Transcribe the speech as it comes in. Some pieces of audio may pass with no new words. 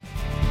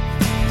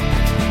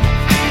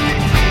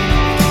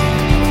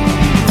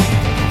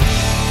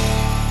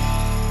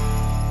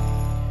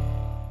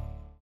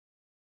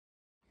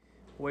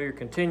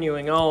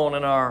Continuing on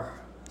in our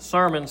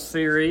sermon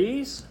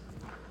series,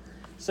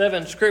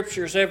 7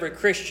 Scriptures Every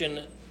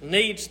Christian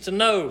Needs to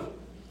Know.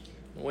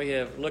 We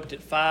have looked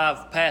at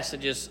 5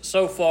 passages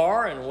so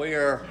far, and we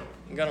are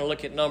going to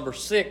look at number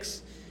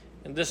 6.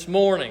 And this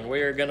morning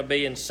we are going to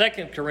be in 2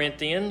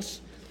 Corinthians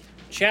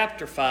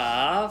chapter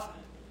 5,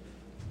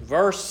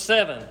 verse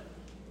 7.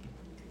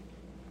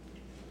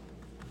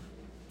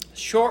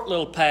 Short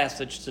little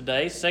passage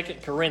today, 2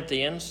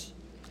 Corinthians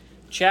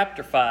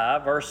chapter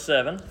 5, verse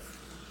 7.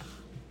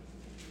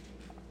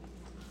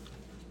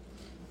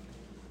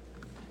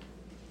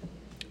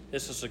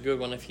 This is a good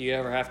one. If you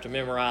ever have to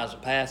memorize a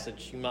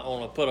passage, you might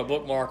want to put a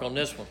bookmark on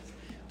this one.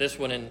 This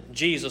one in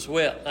Jesus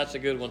Wept. That's a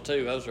good one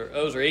too. Those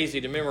are easy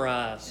to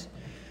memorize.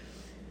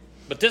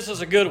 But this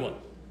is a good one.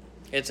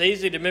 It's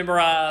easy to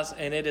memorize,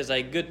 and it is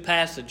a good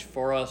passage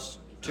for us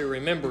to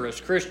remember as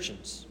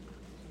Christians.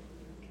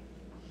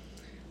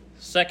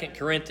 2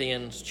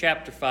 Corinthians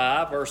chapter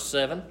 5, verse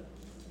 7.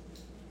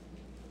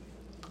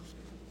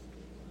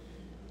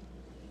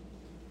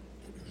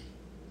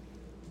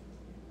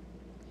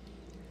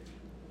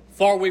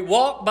 For we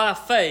walk by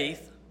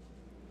faith,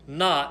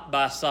 not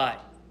by sight.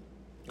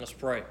 Let's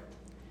pray.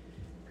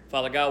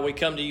 Father God, we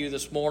come to you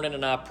this morning,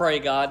 and I pray,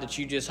 God, that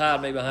you just hide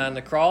me behind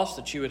the cross,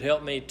 that you would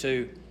help me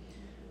to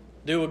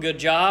do a good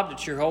job,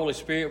 that your Holy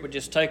Spirit would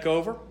just take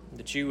over,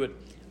 that you would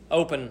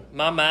open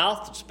my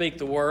mouth to speak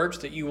the words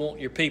that you want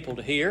your people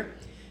to hear.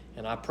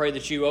 And I pray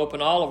that you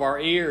open all of our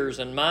ears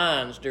and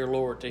minds, dear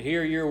Lord, to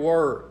hear your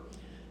word.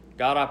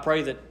 God, I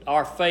pray that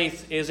our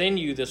faith is in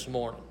you this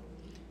morning.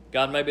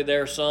 God, maybe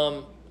there are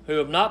some who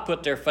have not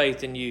put their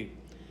faith in you.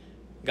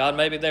 God,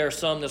 maybe there are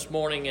some this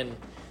morning and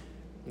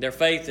their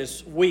faith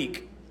is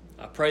weak.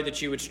 I pray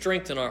that you would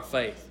strengthen our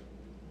faith,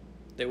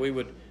 that we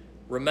would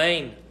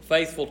remain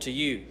faithful to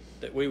you,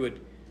 that we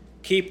would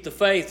keep the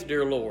faith,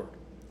 dear Lord.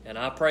 And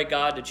I pray,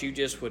 God, that you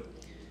just would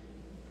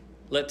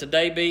let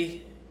today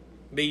be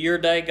your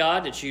day,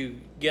 God, that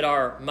you get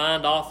our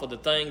mind off of the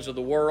things of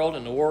the world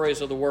and the worries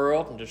of the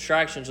world and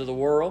distractions of the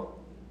world.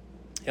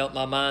 Help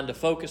my mind to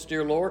focus,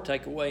 dear Lord.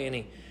 Take away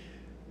any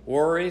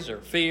worries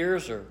or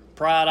fears or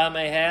pride I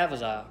may have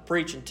as I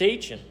preach and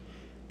teach. And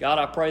God,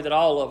 I pray that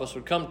all of us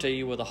would come to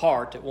you with a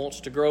heart that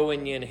wants to grow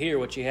in you and hear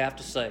what you have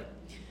to say.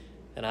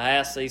 And I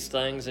ask these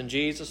things in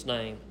Jesus'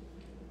 name.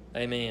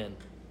 Amen.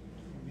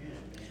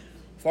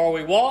 For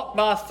we walk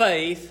by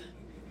faith,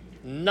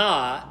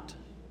 not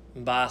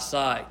by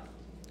sight.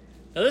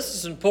 Now this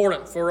is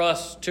important for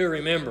us to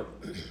remember,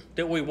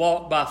 that we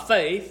walk by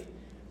faith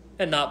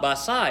and not by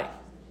sight.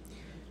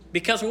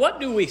 Because what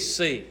do we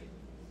see?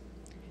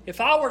 If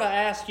I were to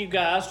ask you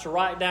guys to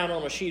write down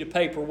on a sheet of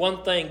paper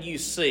one thing you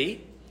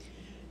see,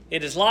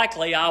 it is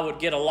likely I would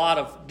get a lot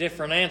of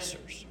different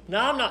answers.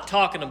 Now, I'm not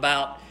talking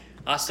about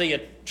I see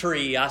a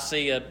tree, I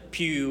see a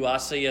pew, I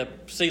see a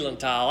ceiling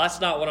tile. That's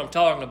not what I'm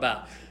talking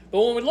about.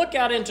 But when we look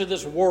out into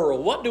this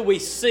world, what do we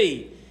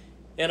see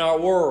in our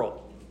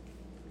world?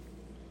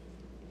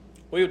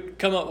 We would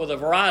come up with a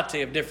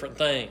variety of different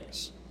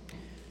things.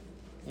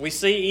 We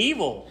see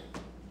evil.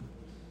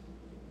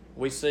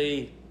 We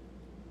see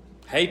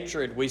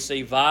hatred. We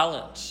see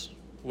violence.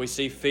 We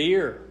see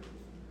fear.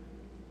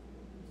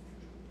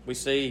 We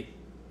see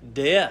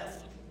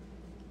death.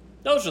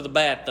 Those are the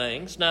bad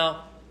things.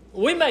 Now,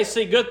 we may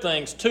see good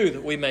things too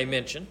that we may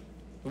mention.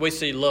 We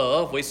see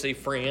love. We see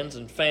friends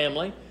and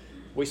family.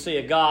 We see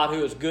a God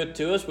who is good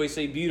to us. We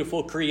see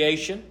beautiful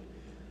creation.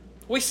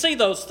 We see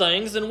those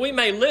things, and we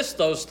may list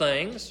those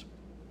things.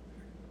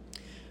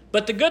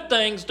 But the good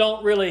things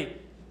don't really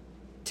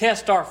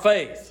test our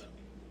faith.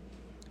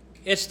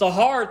 It's the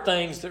hard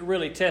things that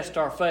really test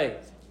our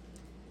faith.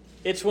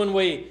 It's when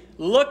we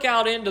look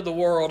out into the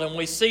world and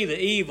we see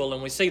the evil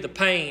and we see the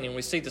pain and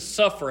we see the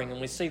suffering and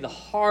we see the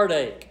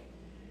heartache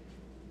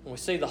and we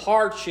see the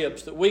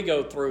hardships that we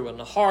go through and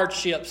the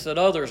hardships that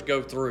others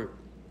go through.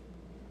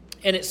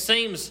 And it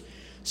seems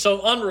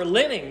so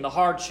unrelenting, the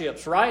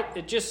hardships, right?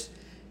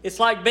 It's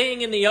like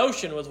being in the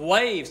ocean with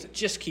waves that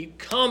just keep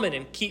coming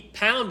and keep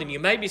pounding you.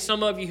 Maybe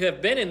some of you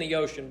have been in the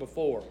ocean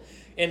before.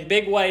 And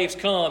big waves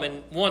come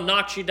and one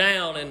knocks you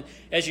down, and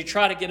as you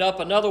try to get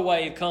up, another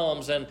wave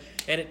comes and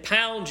it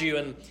pounds you.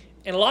 And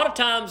a lot of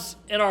times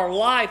in our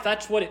life,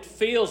 that's what it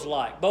feels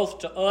like, both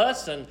to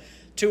us and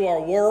to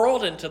our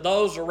world and to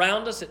those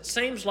around us. It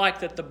seems like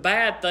that the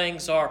bad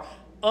things are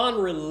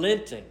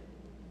unrelenting.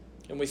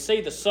 And we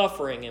see the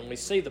suffering and we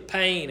see the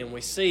pain and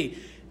we see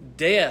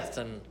death.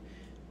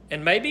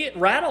 And maybe it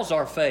rattles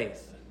our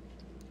faith,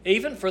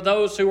 even for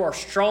those who are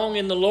strong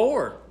in the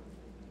Lord.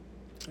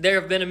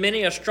 There have been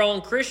many a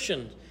strong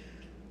Christian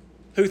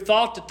who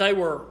thought that they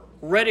were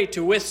ready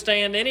to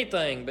withstand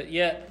anything, but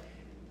yet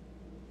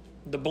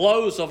the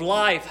blows of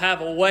life have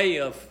a way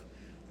of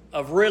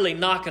really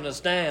knocking us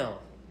down.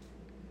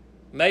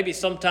 Maybe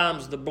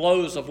sometimes the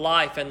blows of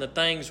life and the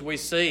things we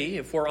see,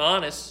 if we're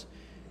honest,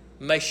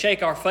 may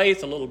shake our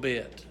faith a little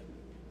bit.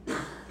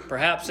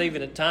 Perhaps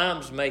even at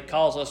times may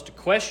cause us to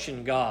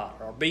question God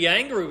or be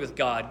angry with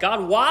God.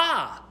 God,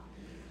 why?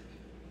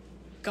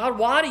 God,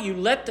 why do you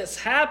let this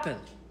happen?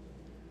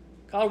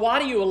 God, why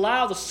do you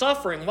allow the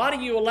suffering? Why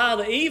do you allow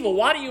the evil?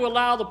 Why do you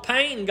allow the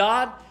pain,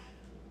 God?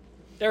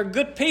 There are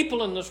good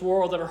people in this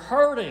world that are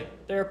hurting.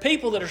 There are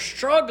people that are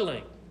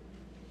struggling.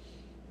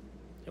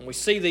 And we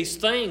see these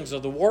things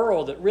of the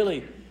world that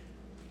really,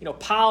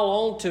 pile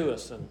on to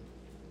us, and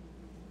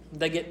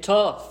they get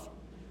tough.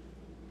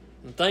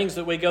 And things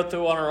that we go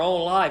through in our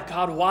own life.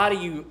 God, why do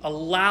you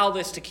allow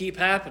this to keep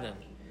happening?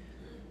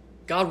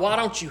 God, why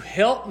don't you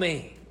help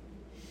me?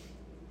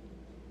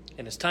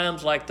 And it's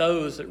times like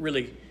those that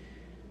really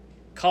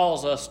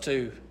cause us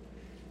to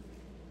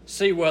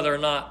see whether or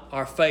not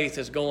our faith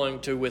is going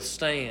to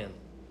withstand.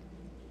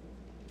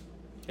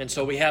 And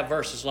so we have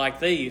verses like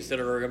these that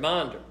are a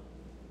reminder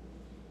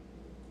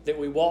that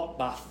we walk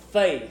by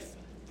faith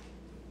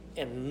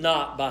and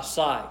not by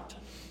sight.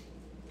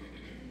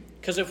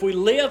 Because if we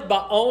lived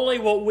by only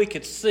what we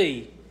could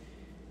see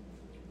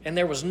and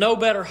there was no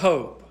better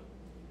hope,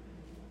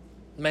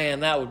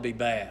 man, that would be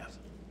bad.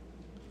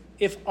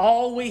 If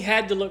all we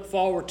had to look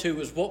forward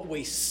to is what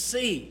we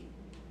see,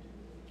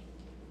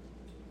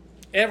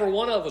 every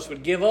one of us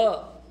would give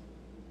up.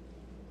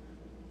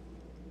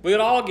 We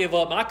would all give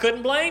up. I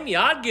couldn't blame you.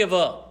 I'd give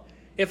up.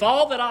 If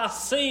all that I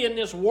see in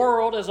this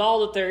world is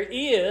all that there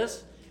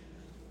is,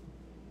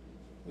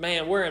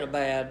 man, we're in a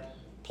bad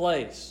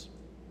place.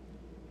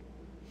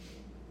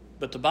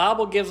 But the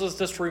Bible gives us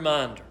this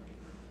reminder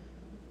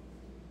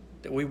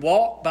that we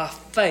walk by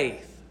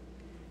faith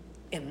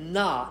and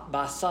not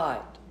by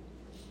sight.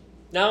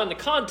 Now, in the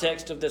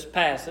context of this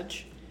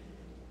passage,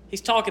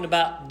 he's talking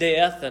about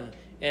death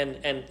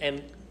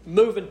and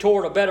moving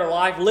toward a better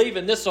life,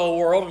 leaving this old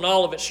world and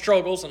all of its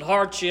struggles and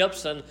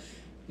hardships, and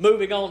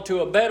moving on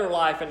to a better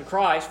life in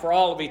Christ for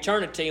all of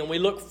eternity. And we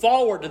look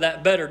forward to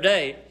that better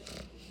day.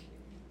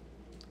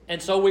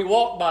 And so we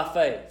walk by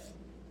faith.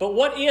 But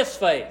what is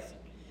faith?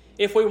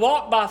 If we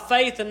walk by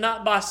faith and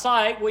not by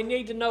sight, we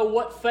need to know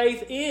what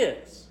faith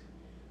is.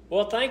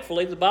 Well,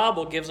 thankfully, the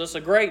Bible gives us a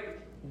great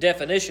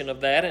definition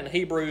of that in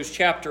Hebrews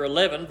chapter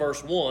 11,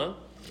 verse 1.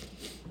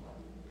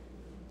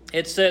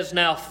 It says,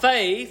 "Now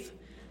faith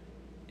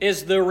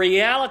is the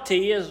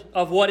reality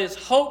of what is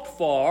hoped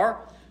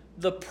for,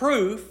 the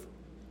proof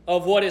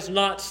of what is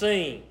not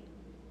seen."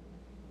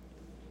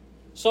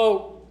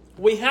 So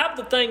we have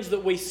the things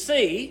that we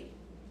see,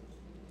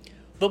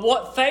 but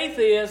what faith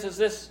is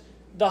this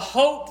the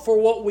hope for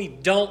what we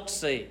don't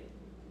see.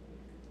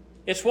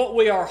 It's what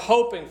we are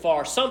hoping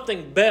for,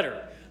 something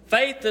better.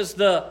 Faith is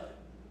the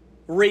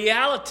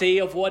reality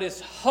of what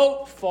is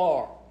hoped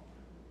for.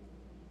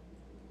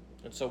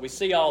 And so we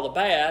see all the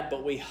bad,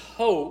 but we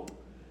hope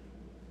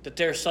that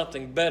there's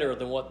something better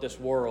than what this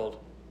world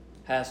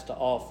has to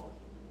offer.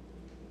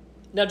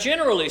 Now,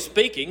 generally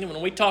speaking,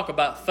 when we talk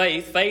about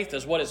faith, faith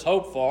is what is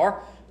hoped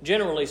for,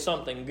 generally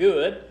something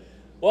good.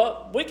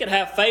 Well, we can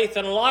have faith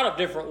in a lot of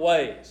different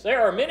ways.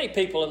 There are many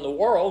people in the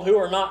world who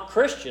are not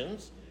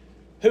Christians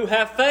who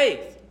have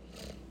faith.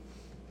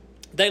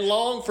 They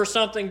long for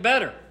something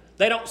better.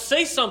 They don't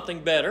see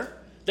something better.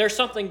 There's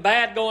something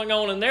bad going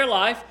on in their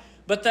life,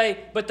 but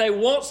they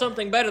want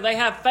something better. They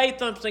have faith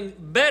something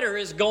better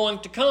is going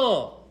to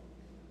come.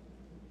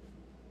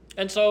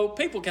 And so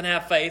people can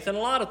have faith in a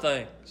lot of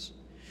things.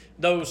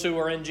 Those who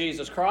are in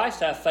Jesus Christ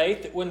have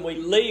faith that when we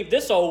leave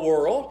this old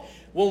world,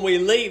 when we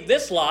leave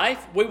this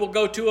life, we will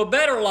go to a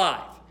better life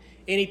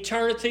in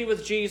eternity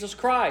with Jesus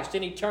Christ,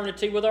 in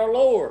eternity with our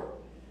Lord,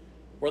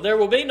 where there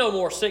will be no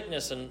more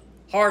sickness and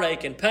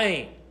heartache and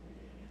pain.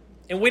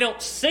 And we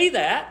don't see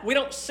that. We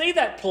don't see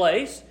that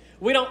place.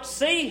 We don't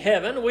see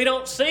heaven. We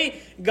don't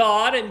see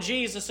God and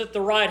Jesus at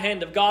the right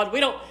hand of God. We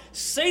don't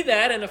see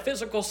that in a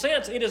physical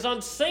sense. It is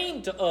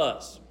unseen to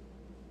us.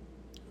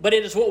 But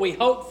it is what we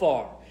hope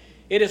for.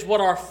 It is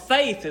what our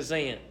faith is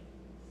in.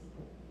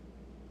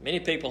 Many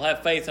people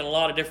have faith in a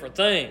lot of different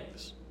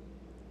things.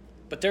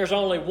 But there's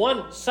only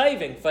one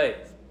saving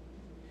faith.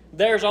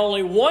 There's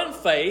only one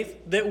faith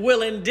that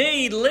will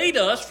indeed lead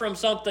us from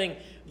something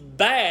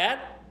bad,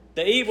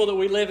 the evil that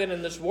we live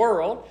in this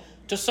world,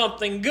 to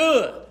something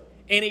good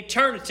in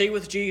eternity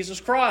with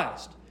Jesus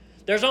Christ.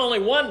 There's only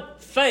one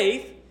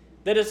faith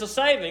that is a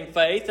saving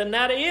faith, and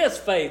that is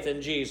faith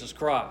in Jesus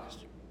Christ.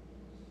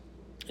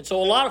 And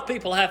so a lot of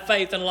people have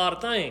faith in a lot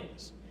of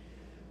things.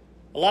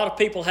 A lot of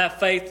people have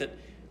faith that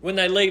when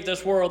they leave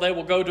this world, they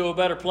will go to a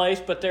better place,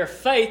 but their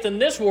faith in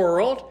this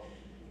world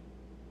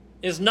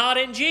is not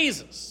in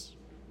Jesus.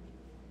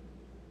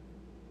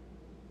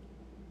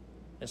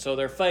 And so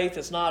their faith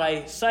is not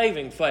a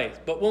saving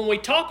faith. But when we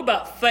talk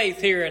about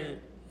faith here in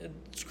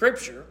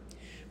Scripture,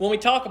 when we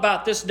talk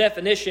about this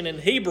definition in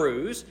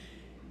Hebrews,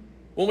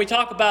 when we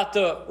talk about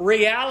the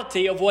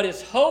reality of what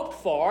is hoped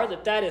for,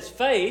 that is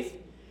faith,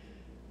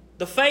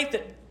 the faith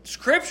that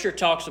Scripture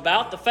talks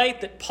about, the faith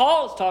that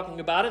Paul is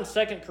talking about in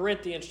 2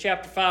 Corinthians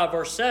chapter 5,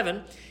 verse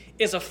 7,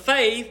 is a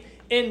faith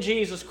in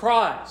Jesus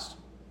Christ.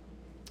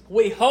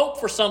 We hope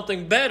for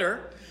something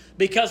better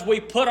because we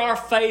put our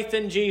faith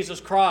in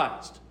Jesus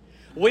Christ.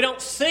 We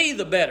don't see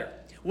the better.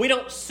 We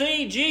don't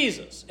see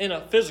Jesus in a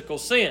physical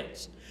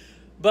sense.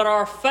 But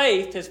our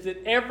faith is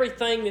that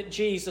everything that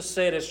Jesus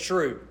said is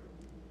true.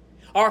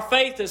 Our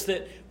faith is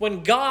that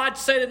when God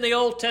said in the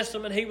Old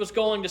Testament He was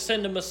going to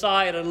send a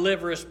Messiah to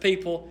deliver His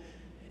people,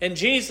 and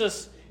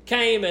Jesus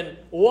came and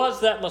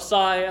was that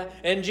Messiah,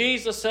 and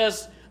Jesus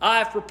says, I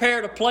have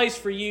prepared a place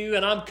for you,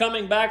 and I'm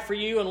coming back for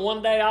you, and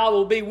one day I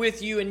will be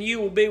with you, and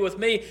you will be with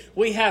me.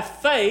 We have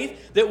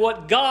faith that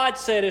what God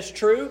said is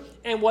true,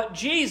 and what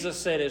Jesus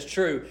said is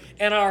true.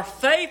 And our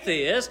faith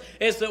is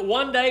that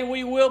one day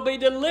we will be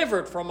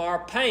delivered from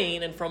our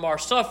pain, and from our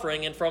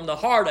suffering, and from the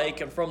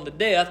heartache, and from the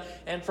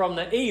death, and from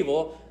the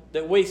evil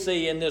that we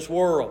see in this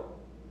world.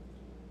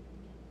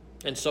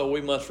 And so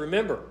we must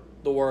remember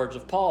the words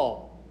of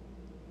Paul.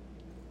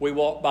 We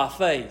walk by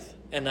faith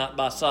and not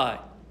by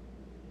sight.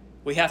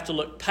 We have to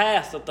look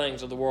past the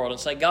things of the world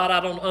and say, God, I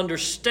don't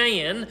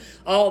understand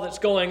all that's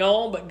going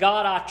on, but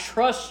God, I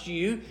trust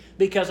you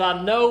because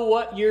I know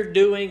what you're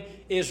doing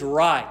is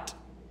right.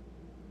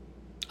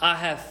 I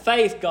have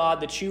faith, God,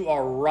 that you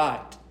are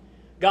right.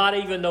 God,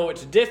 even though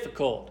it's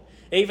difficult,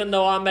 even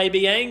though I may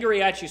be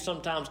angry at you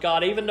sometimes,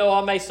 God, even though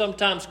I may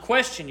sometimes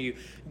question you,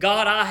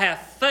 God, I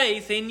have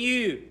faith in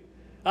you.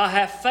 I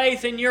have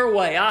faith in your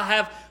way. I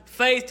have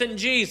faith in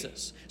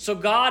Jesus. So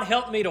God,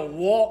 help me to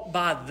walk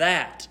by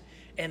that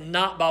and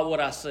not by what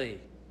I see.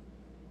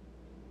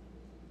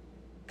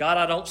 God,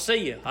 I don't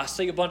see you. I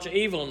see a bunch of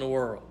evil in the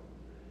world.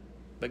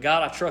 But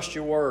God, I trust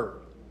your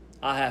word.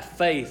 I have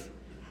faith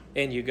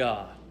in you,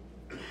 God.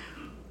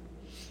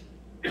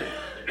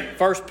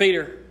 1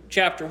 Peter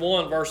chapter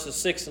 1, verses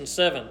 6 and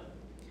 7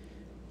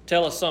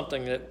 tell us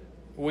something that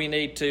we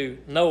need to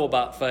know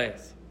about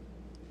faith.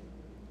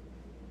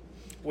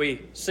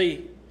 We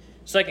see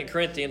 2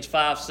 Corinthians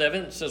 5:7.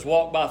 It says,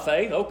 walk by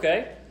faith.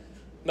 Okay.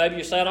 Maybe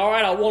you're saying, all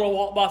right, I want to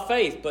walk by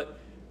faith,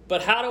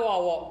 but how do I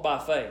walk by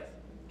faith?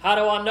 How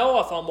do I know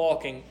if I'm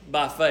walking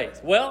by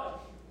faith?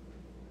 Well,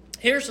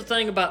 here's the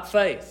thing about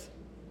faith.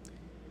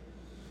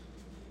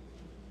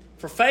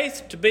 For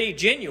faith to be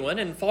genuine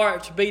and for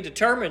it to be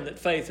determined that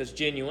faith is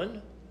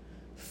genuine,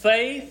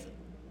 faith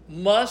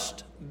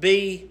must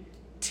be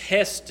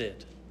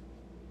tested.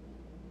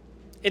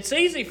 It's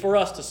easy for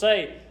us to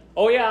say,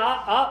 oh yeah,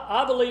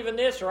 I believe in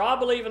this, or I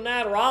believe in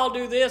that, or I'll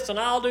do this and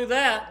I'll do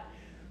that.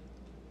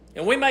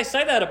 And we may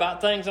say that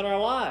about things in our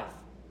life.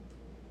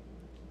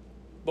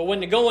 But when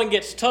the going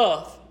gets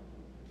tough,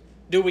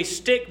 do we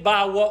stick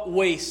by what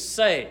we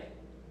say?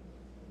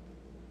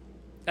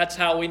 That's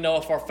how we know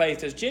if our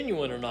faith is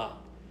genuine or not.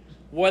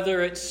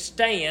 Whether it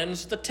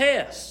stands the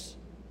test.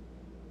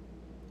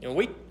 And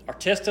we are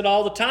tested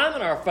all the time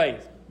in our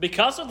faith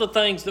because of the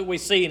things that we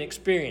see and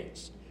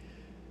experience.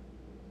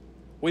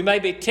 We may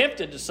be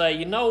tempted to say,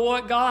 you know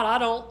what, God,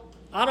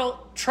 I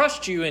don't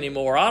trust you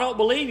anymore. I don't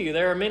believe you.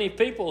 There are many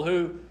people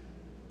who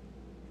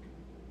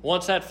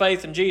once had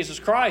faith in Jesus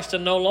Christ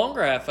and no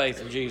longer have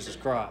faith in Jesus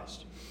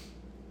Christ.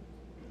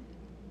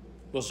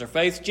 Was their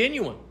faith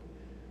genuine?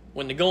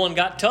 When the going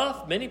got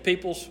tough, many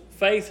people's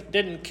faith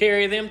didn't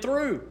carry them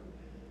through.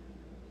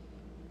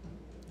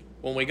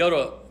 When we go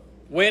to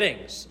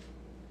weddings,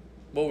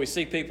 well, we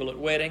see people at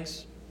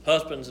weddings,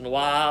 husbands and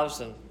wives,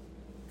 and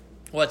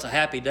well, it's a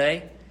happy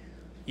day.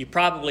 You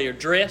probably are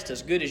dressed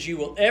as good as you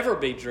will ever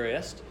be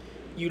dressed.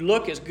 You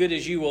look as good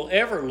as you will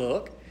ever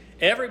look.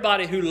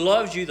 Everybody who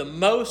loves you the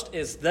most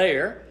is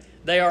there.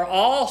 They are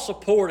all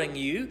supporting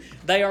you.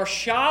 They are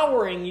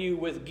showering you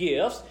with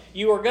gifts.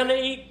 You are going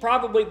to eat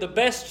probably the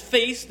best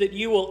feast that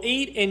you will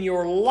eat in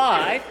your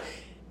life,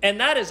 and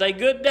that is a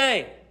good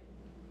day.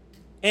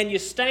 And you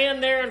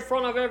stand there in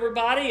front of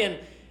everybody,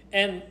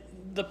 and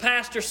the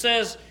pastor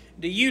says,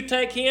 do you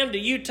take him? Do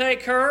you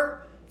take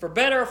her? For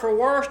better or for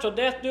worse, till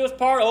death do us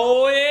part?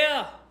 Oh,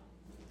 yeah.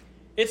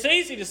 It's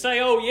easy to say,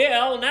 oh, yeah,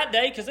 on that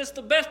day, because it's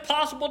the best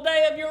possible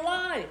day of your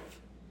life.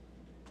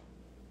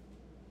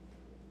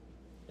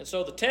 And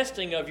so the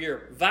testing of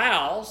your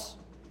vows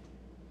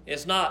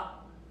is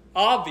not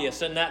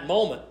obvious in that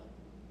moment.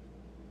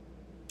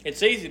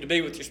 It's easy to be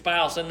with your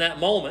spouse in that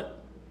moment.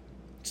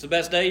 It's the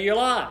best day of your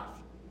life.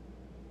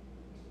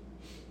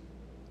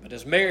 But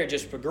as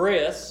marriages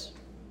progress,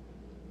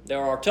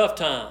 there are tough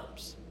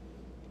times.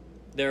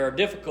 There are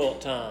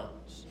difficult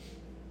times.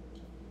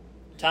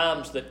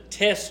 Times that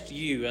test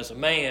you as a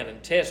man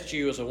and test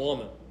you as a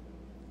woman.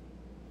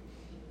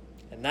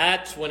 And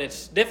that's when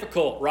it's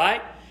difficult,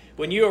 right?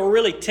 When you are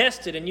really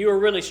tested and you are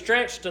really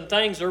stretched and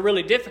things are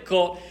really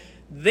difficult,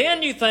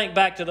 then you think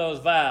back to those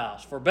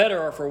vows, for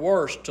better or for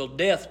worse, till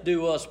death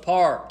do us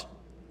part.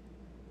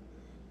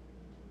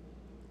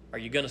 Are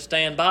you going to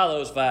stand by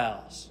those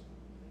vows?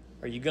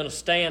 Are you going to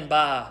stand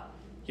by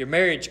your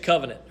marriage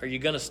covenant? Are you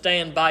going to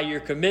stand by your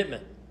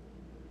commitment?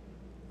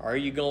 Or are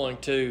you going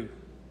to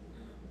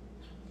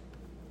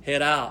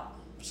head out,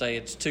 say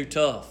it's too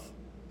tough?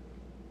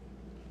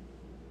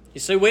 You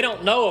see, we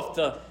don't know if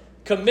the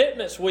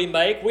commitments we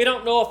make, we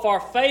don't know if our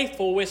faith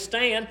will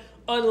withstand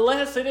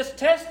unless it is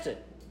tested.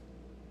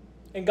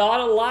 And God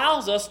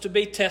allows us to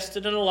be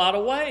tested in a lot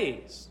of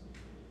ways.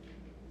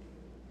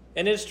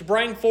 And it's to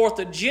bring forth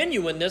the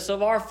genuineness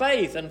of our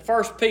faith. In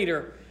 1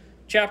 Peter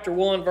chapter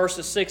 1,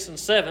 verses 6 and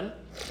 7,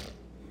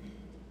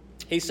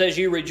 He says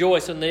you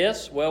rejoice in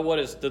this. Well, what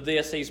is the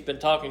this he's been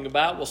talking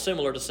about? Well,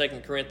 similar to 2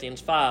 Corinthians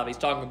 5. He's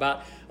talking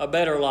about a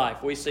better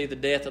life. We see the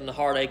death and the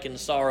heartache and the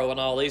sorrow and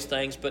all these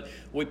things, but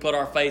we put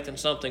our faith in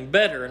something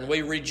better, and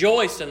we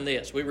rejoice in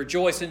this. We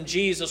rejoice in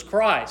Jesus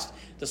Christ,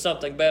 the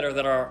something better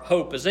that our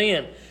hope is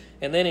in.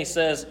 And then he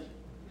says,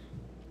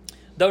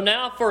 though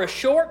now for a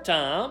short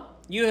time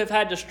you have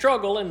had to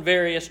struggle in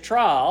various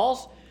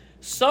trials,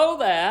 so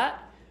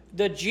that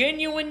the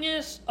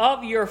genuineness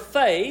of your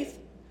faith,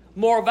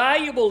 more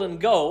valuable than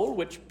gold,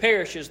 which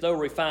perishes though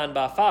refined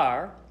by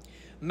fire,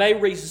 may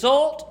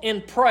result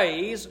in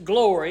praise,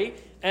 glory,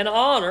 and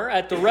honor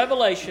at the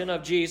revelation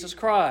of Jesus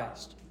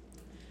Christ.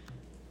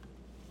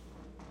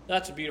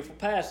 That's a beautiful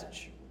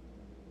passage.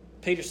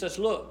 Peter says,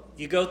 look,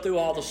 you go through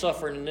all the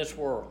suffering in this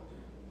world,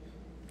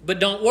 but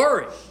don't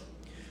worry.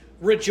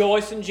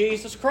 Rejoice in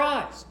Jesus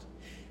Christ.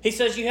 He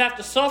says you have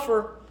to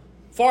suffer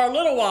for a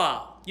little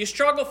while. You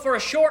struggle for a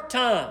short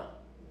time.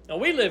 Now,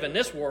 we live in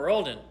this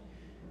world, and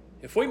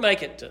if we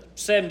make it to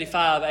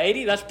 75,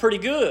 80, that's pretty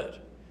good.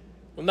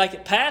 We make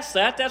it past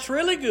that, that's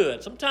really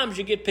good. Sometimes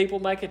you get people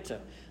make it to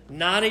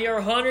 90 or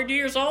 100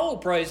 years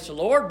old, praise the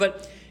Lord.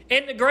 But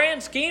in the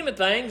grand scheme of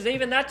things,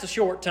 even that's a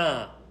short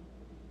time.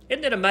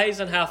 Isn't it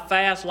amazing how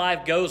fast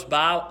life goes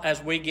by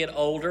as we get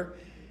older?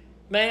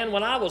 Man,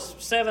 when I was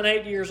 7,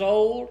 8 years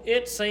old,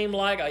 it seemed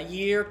like a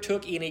year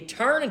took an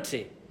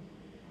eternity.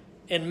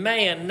 And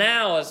man,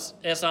 now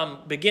as I'm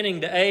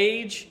beginning to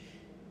age,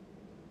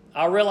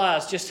 I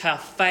realize just how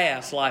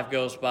fast life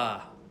goes by.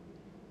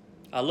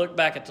 I look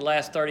back at the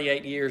last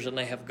 38 years and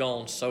they have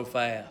gone so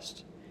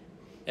fast.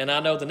 And I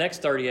know the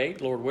next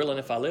 38, Lord willing,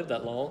 if I live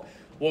that long,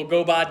 will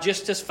go by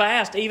just as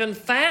fast, even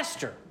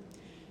faster.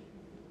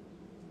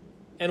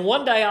 And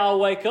one day I'll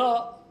wake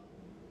up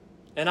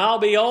and I'll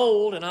be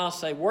old and I'll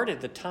say, where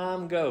did the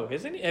time go?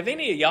 Have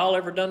any of y'all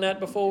ever done that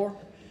before?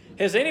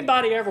 Has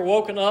anybody ever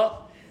woken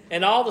up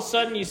and all of a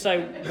sudden you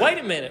say, wait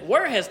a minute,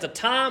 where has the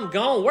time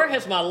gone? Where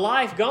has my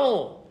life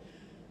gone?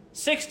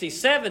 60,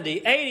 70,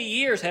 80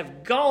 years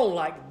have gone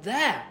like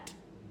that.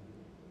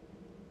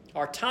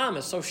 Our time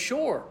is so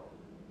short.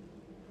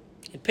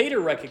 And Peter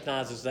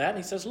recognizes that and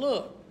he says,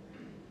 look,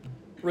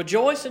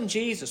 rejoice in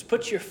Jesus.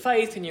 Put your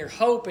faith and your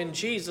hope in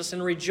Jesus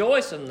and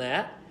rejoice in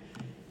that.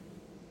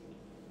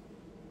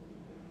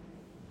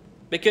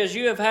 Because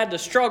you have had to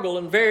struggle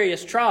in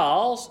various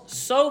trials,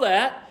 so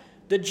that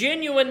the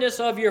genuineness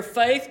of your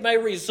faith may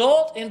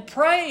result in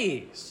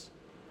praise.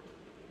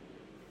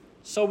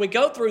 So we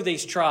go through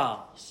these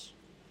trials.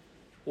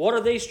 What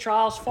are these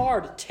trials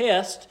for? To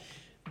test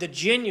the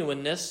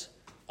genuineness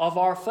of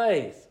our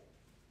faith.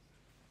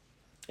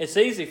 It's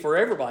easy for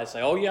everybody to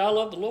say, oh yeah, I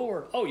love the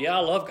Lord. Oh yeah,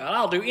 I love God.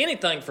 I'll do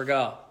anything for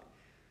God.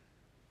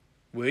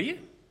 Will you?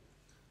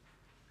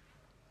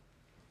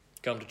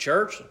 Come to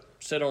church,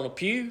 sit on a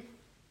pew,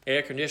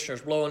 air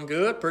conditioner's blowing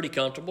good, pretty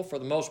comfortable for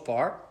the most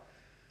part.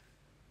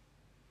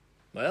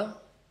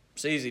 Well,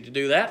 it's easy to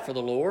do that for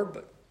the Lord,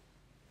 but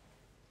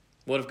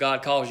what if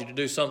God calls you to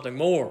do something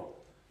more?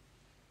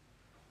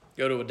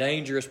 Go to a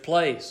dangerous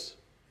place.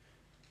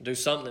 Do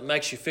something that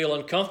makes you feel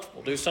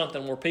uncomfortable. Do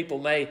something where people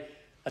may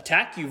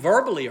attack you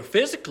verbally or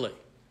physically.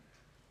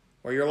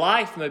 Where your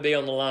life may be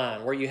on the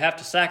line. Where you have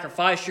to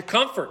sacrifice your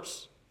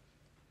comforts.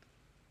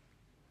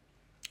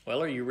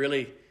 Well, are you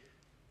really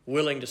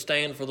willing to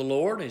stand for the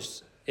Lord?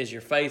 Is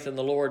your faith in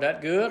the Lord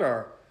that good?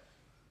 Or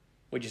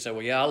would you say,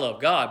 well, yeah, I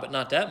love God, but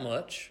not that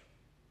much?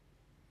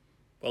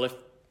 Well, if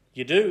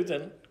you do,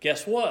 then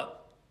guess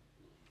what?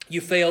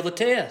 You fail the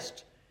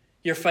test.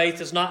 Your faith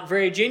is not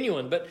very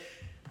genuine. But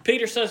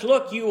Peter says,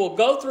 look, you will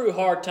go through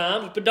hard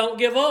times, but don't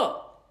give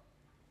up.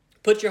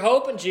 Put your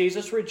hope in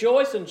Jesus,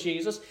 rejoice in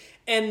Jesus,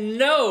 and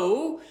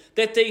know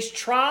that these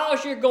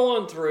trials you're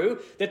going through,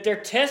 that they're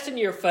testing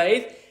your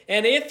faith,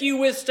 and if you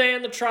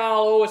withstand the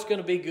trial, oh, it's going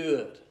to be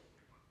good.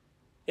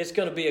 It's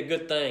going to be a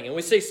good thing. And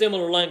we see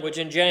similar language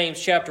in James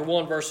chapter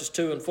 1, verses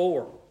 2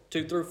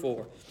 through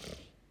 4.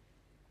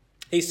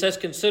 He says,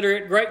 consider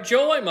it great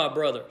joy, my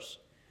brothers,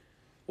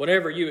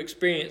 whenever you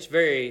experience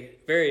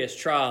various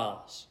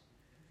trials.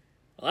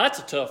 Well, that's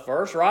a tough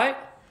verse, right?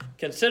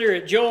 Consider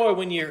it joy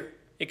when you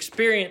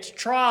experience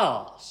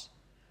trials.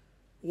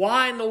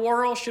 Why in the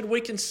world should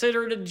we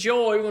consider it a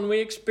joy when we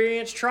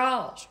experience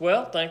trials?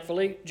 Well,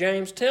 thankfully,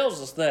 James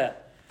tells us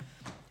that.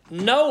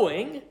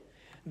 Knowing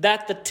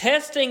that the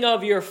testing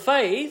of your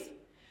faith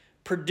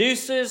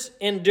produces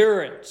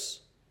endurance.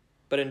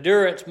 But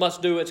endurance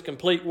must do its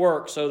complete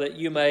work so that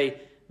you may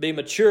be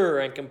mature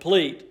and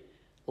complete,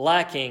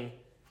 lacking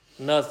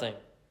nothing.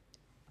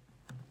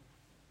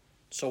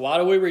 So why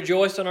do we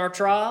rejoice in our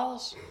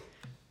trials?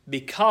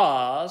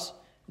 Because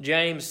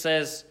James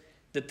says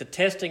that the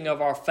testing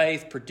of our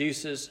faith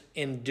produces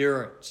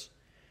endurance.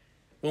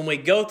 When we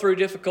go through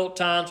difficult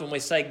times, when we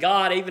say,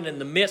 God, even in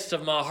the midst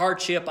of my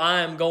hardship, I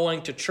am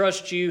going to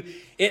trust you,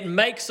 it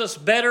makes us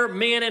better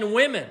men and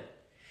women.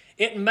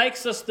 It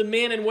makes us the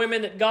men and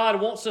women that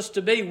God wants us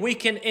to be. We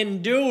can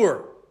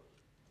endure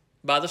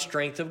by the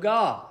strength of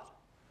God.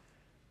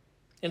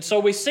 And so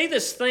we see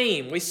this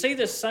theme, we see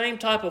this same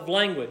type of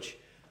language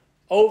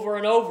over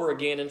and over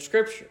again in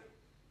Scripture.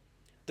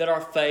 that our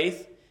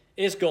faith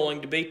is going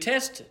to be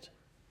tested.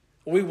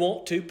 We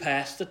want to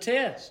pass the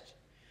test.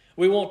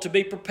 We want to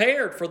be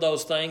prepared for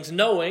those things,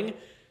 knowing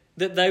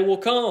that they will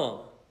come.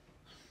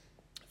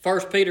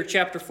 1 Peter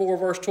chapter 4,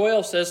 verse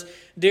 12 says,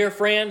 "Dear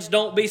friends,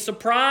 don't be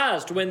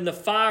surprised when the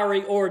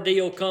fiery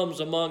ordeal comes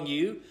among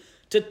you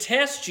to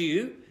test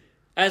you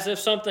as if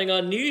something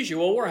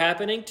unusual were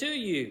happening to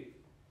you."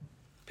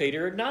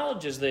 Peter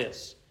acknowledges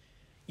this.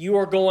 You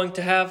are going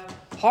to have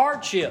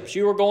hardships.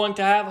 You are going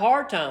to have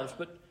hard times.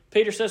 But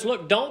Peter says,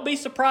 look, don't be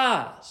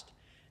surprised.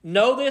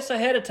 Know this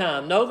ahead of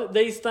time. Know that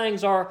these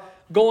things are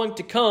going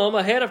to come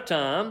ahead of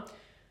time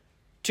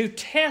to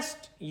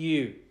test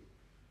you.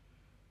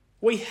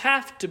 We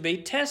have to be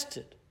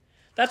tested.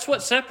 That's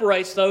what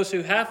separates those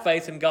who have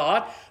faith in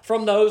God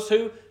from those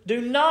who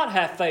do not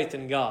have faith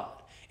in God.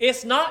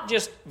 It's not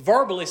just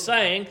verbally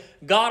saying,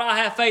 God, I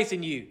have faith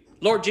in you.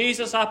 Lord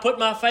Jesus, I put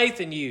my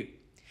faith in you.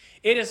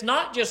 It is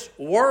not just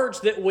words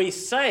that we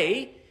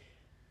say.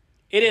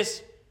 It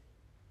is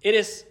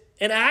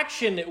an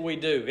action that we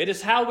do. It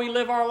is how we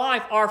live our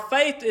life. Our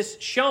faith is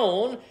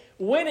shown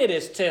when it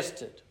is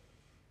tested.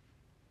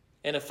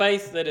 And a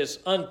faith that is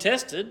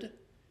untested,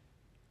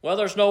 well,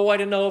 there's no way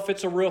to know if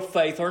it's a real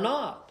faith or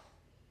not.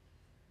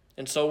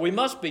 And so we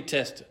must be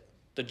tested.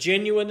 The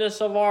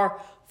genuineness of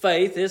our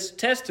faith is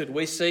tested.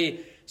 We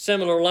see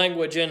similar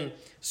language in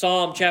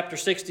Psalm chapter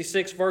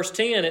 66, verse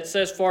 10. It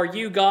says, "For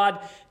you, God,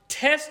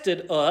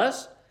 tested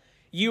us.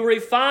 You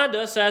refined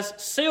us as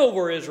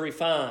silver is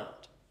refined."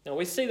 Now,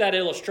 we see that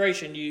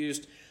illustration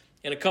used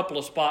in a couple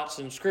of spots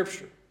in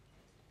Scripture.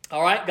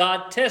 All right,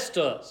 God tests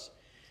us.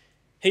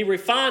 He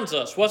refines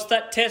us. What's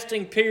that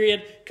testing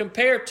period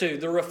compared to?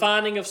 The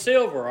refining of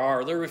silver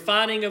or the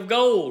refining of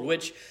gold,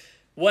 which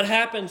what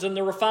happens in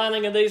the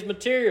refining of these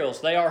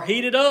materials? They are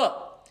heated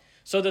up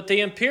so that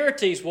the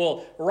impurities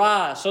will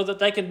rise, so that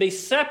they can be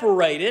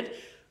separated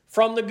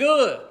from the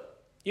good.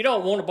 You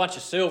don't want a bunch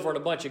of silver and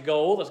a bunch of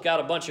gold that's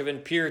got a bunch of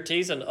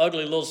impurities and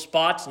ugly little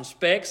spots and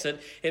specks.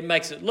 It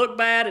makes it look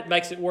bad. It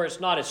makes it where it's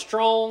not as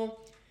strong.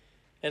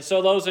 And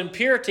so those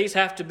impurities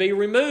have to be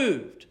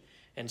removed.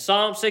 And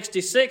Psalm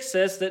 66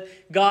 says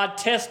that God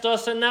tests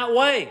us in that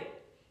way,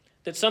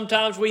 that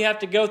sometimes we have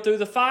to go through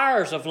the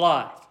fires of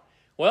life.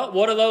 Well,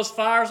 what do those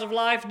fires of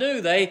life do?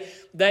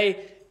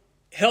 They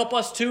help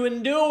us to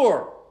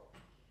endure.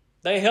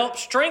 They help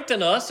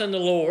strengthen us in the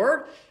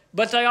Lord,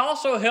 but they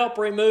also help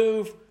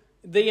remove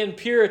the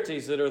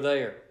impurities that are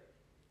there.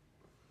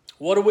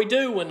 What do we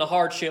do when the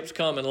hardships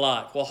come in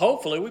life? Well,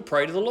 hopefully we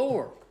pray to the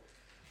Lord.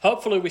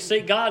 Hopefully we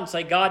seek God and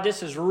say, God,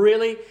 this is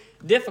really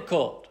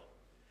difficult.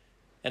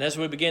 And as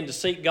we begin to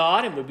seek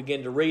God and we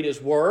begin to read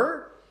His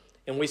Word,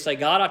 and we say,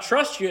 God, I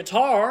trust you, it's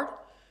hard.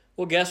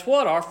 Well, guess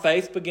what? Our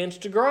faith begins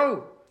to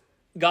grow.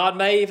 God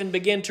may even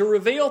begin to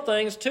reveal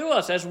things to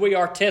us as we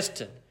are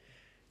tested.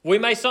 We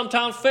may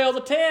sometimes fail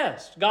the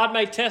test. God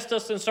may test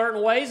us in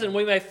certain ways, and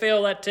we may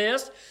fail that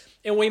test,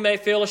 and we may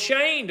feel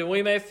ashamed, and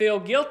we may feel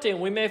guilty,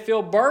 and we may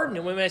feel burdened,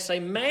 and we may say,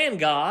 man,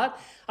 God,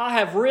 I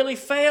have really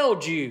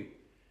failed you.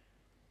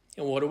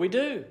 And what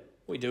do?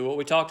 We do what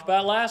we talked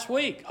about last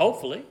week.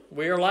 Hopefully,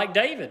 we are like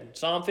David,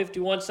 Psalm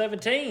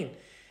 51:17.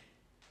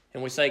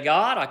 And we say,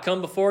 God, I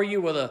come before you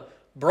with a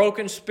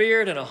broken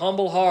spirit and a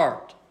humble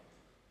heart.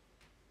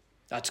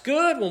 That's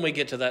good when we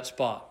get to that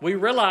spot. We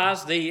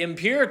realize the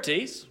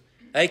impurities,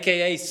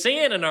 a.k.a.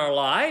 sin in our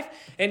life,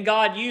 and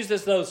God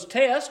uses those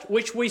tests,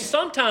 which we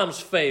sometimes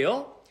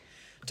fail,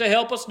 to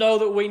help us know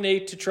that we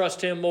need to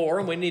trust Him more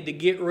and we need to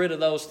get rid of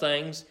those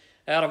things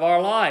out of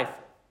our life.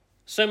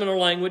 Similar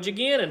language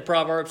again in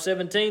Proverbs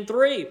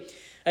 17:3.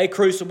 A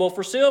crucible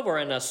for silver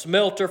and a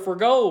smelter for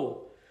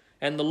gold.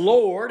 And the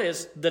Lord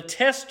is the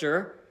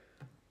tester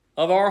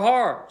of our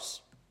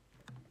hearts.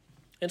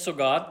 And so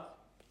God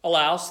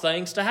allows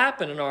things to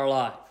happen in our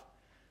life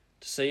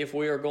to see if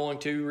we are going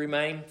to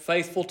remain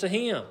faithful to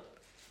Him.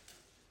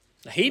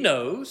 He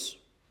knows,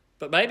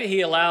 but maybe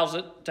He allows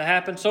it to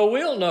happen so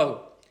we'll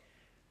know.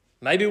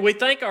 Maybe we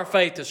think our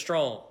faith is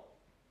strong,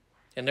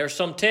 and there's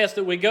some test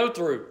that we go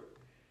through,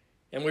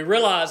 and we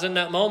realize in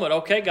that moment,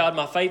 okay, God,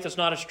 my faith is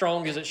not as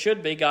strong as it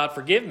should be. God,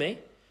 forgive me.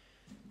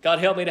 God,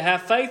 help me to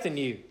have faith in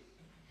you.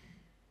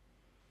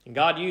 And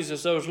God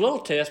uses those little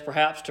tests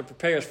perhaps to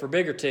prepare us for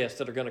bigger tests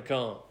that are going to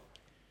come.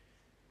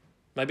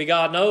 Maybe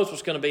God knows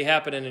what's going to be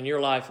happening in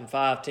your life in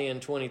 5, 10,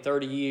 20,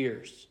 30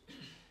 years.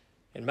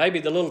 And maybe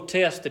the little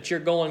tests that you're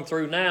going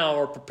through now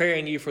are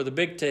preparing you for the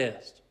big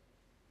test.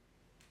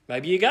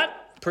 Maybe you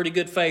got pretty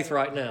good faith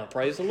right now.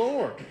 Praise the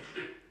Lord.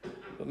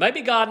 But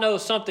maybe God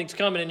knows something's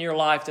coming in your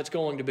life that's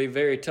going to be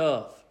very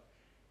tough.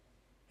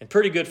 And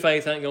pretty good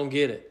faith ain't going to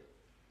get it.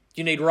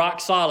 You need rock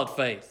solid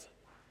faith.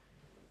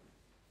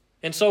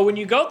 And so when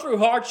you go through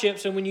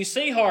hardships and when you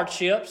see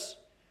hardships,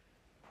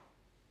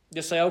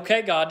 just say,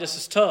 okay, God, this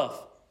is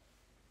tough,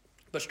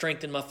 but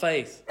strengthen my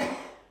faith.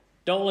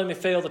 Don't let me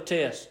fail the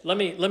test. Let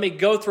me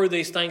go through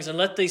these things and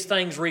let these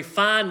things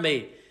refine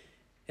me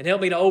and help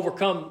me to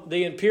overcome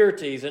the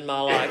impurities in my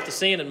life, the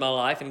sin in my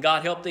life. And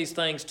God, help these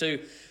things to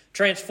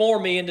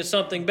transform me into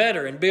something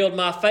better and build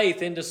my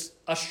faith into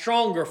a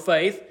stronger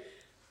faith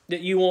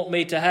that you want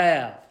me to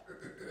have?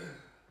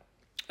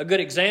 A good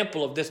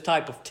example of this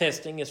type of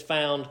testing is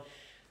found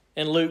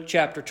in Luke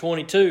chapter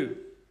 22.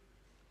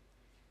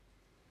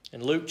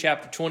 In Luke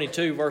chapter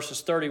 22,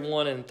 verses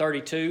 31 and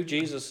 32,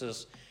 Jesus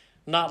is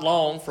not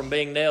long from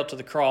being nailed to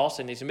the cross,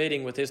 and he's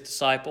meeting with his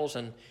disciples,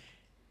 and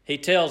he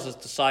tells his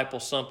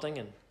disciples something,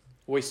 and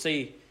we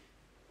see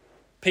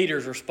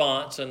Peter's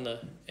response in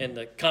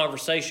the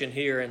conversation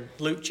here in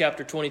Luke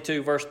chapter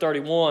 22, verse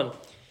 31.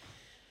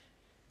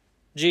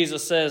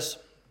 Jesus says,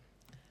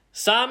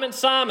 "Simon,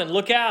 Simon,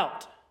 look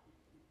out.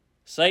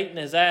 Satan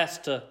has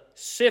asked to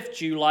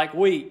sift you like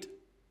wheat.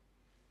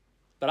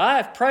 But I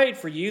have prayed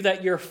for you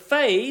that your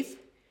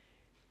faith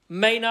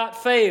may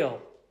not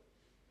fail.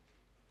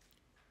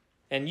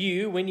 And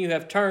you, when you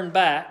have turned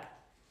back,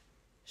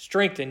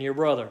 strengthen your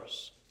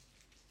brothers."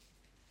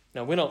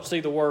 Now, we don't see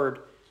the word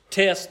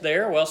test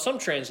there. Well, some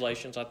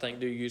translations, I think,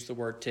 do use the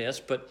word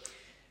test. But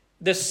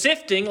the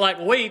sifting like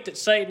wheat that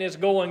Satan is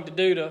going to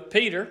do to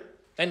Peter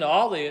and to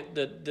all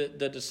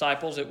the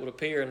disciples, it would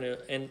appear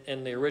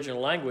in the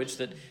original language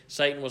that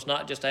Satan was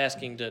not just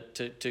asking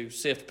to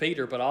sift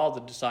Peter, but all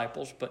the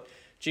disciples. But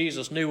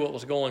Jesus knew what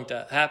was going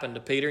to happen to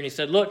Peter. And he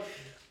said, look,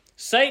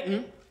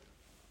 Satan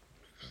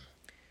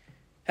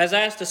has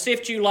asked to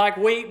sift you like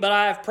wheat, but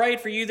I have prayed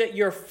for you that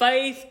your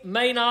faith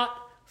may not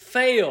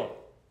fail.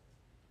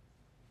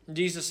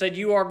 Jesus said,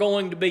 you are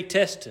going to be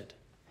tested.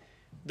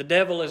 The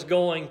devil is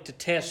going to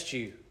test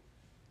you.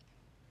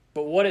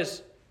 But what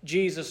does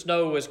Jesus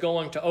know is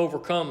going to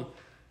overcome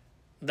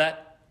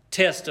that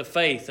test of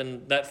faith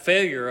and that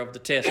failure of the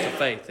test of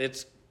faith?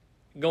 It's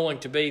going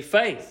to be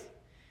faith.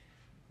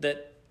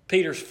 That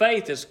Peter's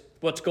faith is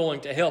what's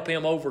going to help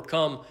him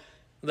overcome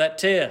that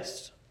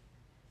test.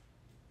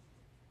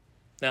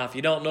 Now, if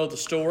you don't know the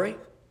story,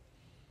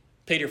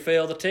 Peter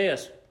failed the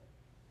test.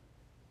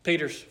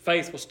 Peter's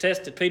faith was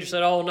tested. Peter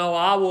said, "Oh no,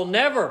 I will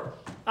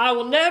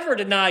never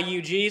deny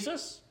you,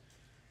 Jesus."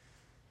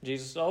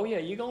 Jesus said, "Oh yeah,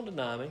 you're going to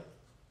deny me.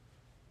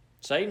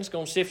 Satan's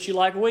going to sift you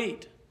like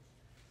wheat.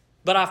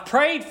 But I've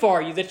prayed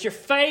for you that your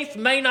faith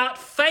may not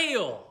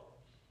fail,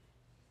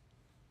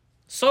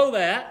 so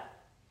that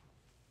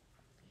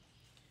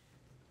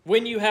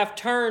when you have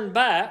turned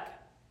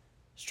back,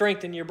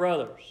 strengthen your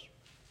brothers."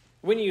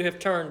 When you have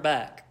turned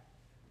back.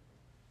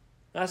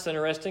 That's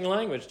interesting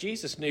language.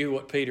 Jesus knew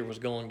what Peter was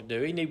going to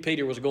do. He knew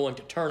Peter was going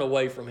to turn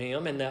away from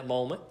him in that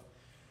moment.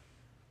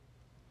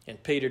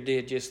 And Peter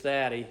did just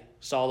that. He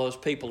saw those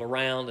people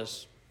around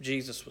as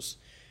Jesus was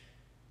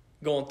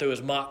going through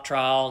his mock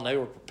trial, and they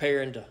were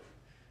preparing to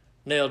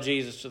nail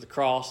Jesus to the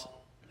cross.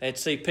 They'd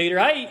see Peter,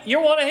 "Hey,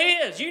 you're one of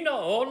his. You know."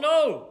 "Oh,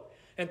 no."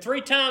 And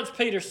 3 times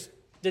Peter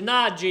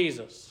denied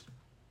Jesus.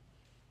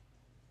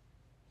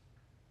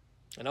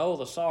 And oh,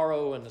 the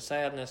sorrow and the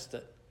sadness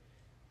that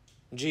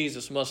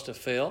Jesus must have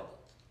felt.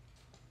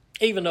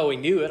 Even though he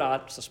knew it,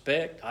 I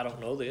suspect, I don't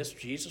know this,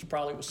 Jesus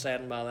probably was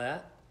saddened by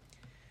that.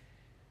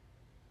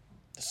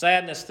 The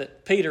sadness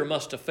that Peter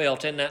must have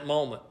felt in that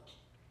moment.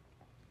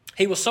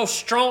 He was so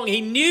strong,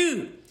 he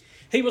knew.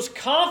 He was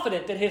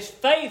confident that his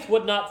faith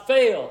would not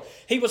fail.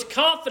 He was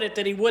confident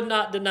that he would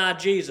not deny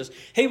Jesus.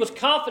 He was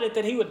confident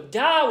that he would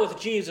die with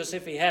Jesus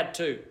if he had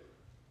to.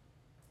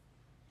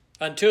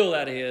 Until,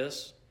 that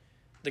is,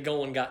 the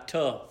going got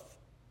tough.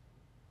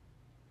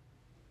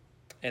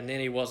 And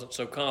then he wasn't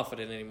so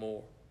confident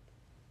anymore.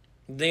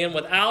 Then,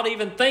 without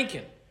even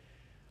thinking,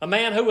 a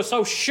man who was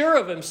so sure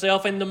of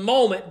himself in the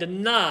moment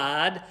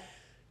denied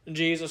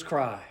Jesus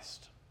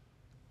Christ.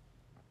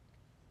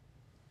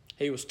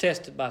 He was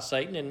tested by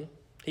Satan and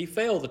he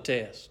failed the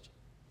test.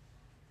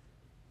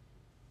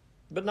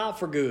 But not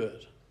for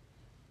good.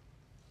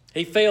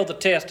 He failed the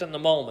test in the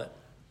moment.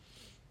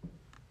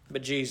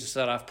 But Jesus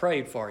said, "I've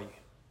prayed for you,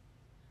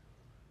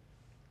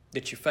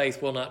 that your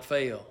faith will not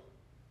fail."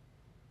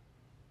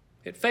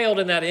 It failed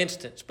in that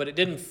instance, but it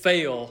didn't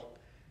fail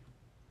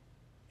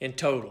in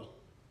total.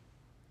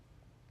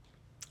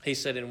 He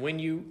said, "And when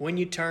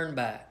you turn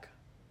back,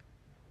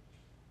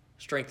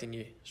 strengthen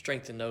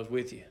those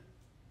with you."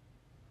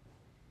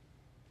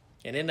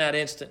 And in that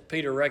instant,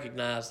 Peter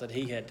recognized that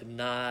he had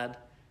denied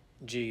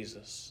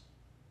Jesus.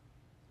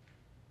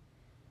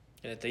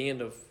 And at the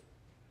end of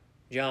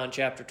John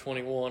chapter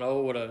 21,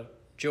 oh, what a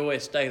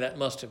joyous day that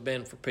must have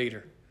been for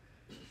Peter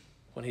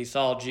when he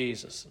saw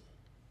Jesus.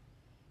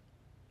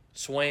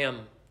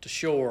 Swam to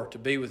shore to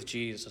be with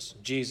Jesus.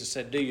 And Jesus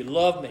said, "Do you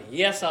love me?"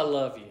 "Yes, I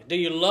love you." "Do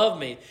you love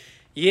me?"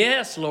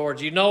 "Yes,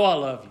 Lord, you know I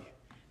love you."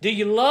 "Do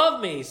you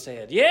love me?" he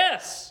said.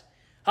 "Yes,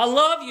 I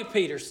love you,"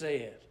 Peter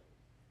said.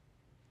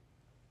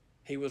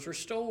 He was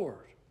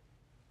restored.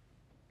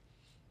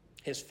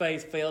 His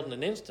faith failed in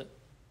an instant.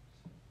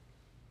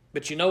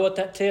 But you know what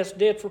that test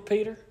did for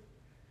Peter?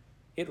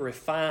 It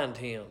refined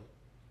him.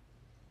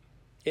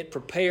 It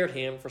prepared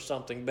him for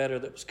something better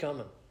that was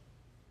coming.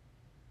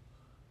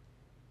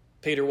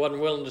 Peter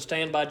wasn't willing to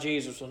stand by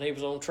Jesus when he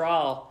was on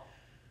trial.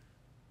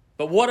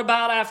 But what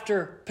about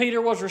after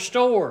Peter was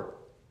restored?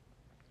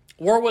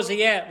 Where was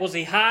he at? Was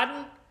he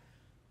hiding?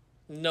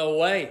 No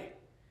way.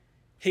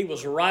 He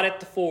was right at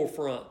the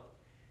forefront,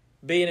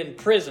 being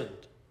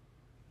imprisoned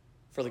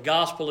for the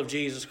gospel of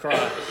Jesus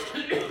Christ.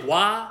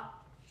 Why?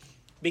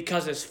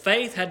 Because his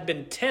faith had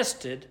been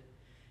tested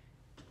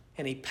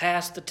and he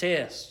passed the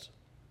test.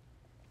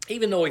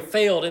 Even though he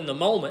failed in the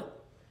moment,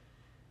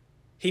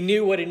 he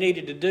knew what he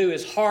needed to do.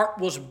 His heart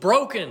was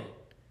broken.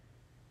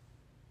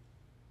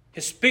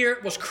 His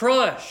spirit was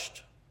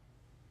crushed.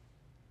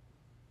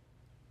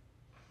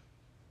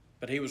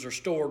 But he was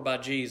restored by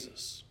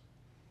Jesus.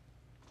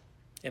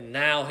 And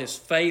now his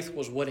faith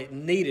was what it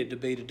needed to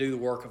be to do the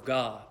work of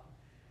God.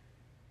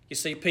 You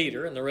see,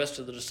 Peter and the rest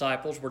of the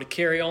disciples were to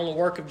carry on the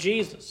work of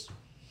Jesus.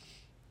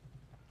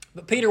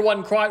 But Peter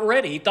wasn't quite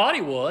ready. He thought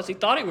he was. He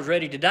thought he was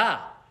ready to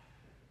die.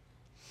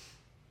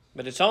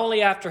 But it's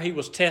only after he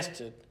was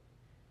tested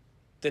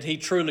that he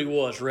truly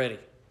was ready.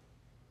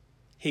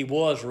 He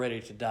was ready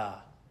to die.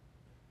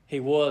 He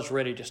was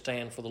ready to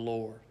stand for the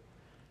Lord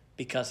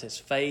because his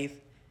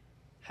faith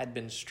had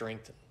been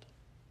strengthened.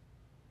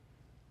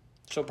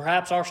 So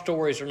perhaps our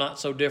stories are not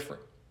so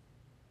different.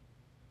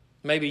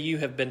 Maybe you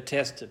have been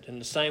tested in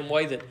the same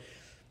way that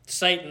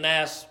Satan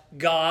asked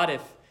God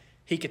if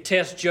he could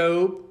test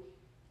Job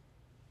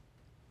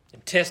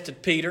and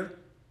tested Peter.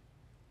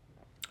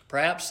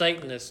 Perhaps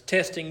Satan is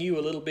testing you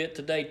a little bit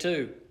today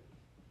too.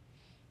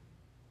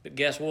 But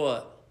guess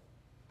what?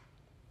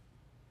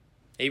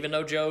 Even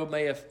though Job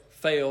may have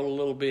failed a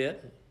little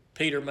bit,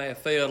 Peter may have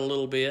failed a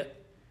little bit,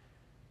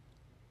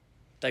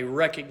 they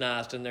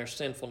recognized in their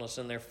sinfulness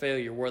and their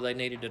failure where they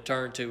needed to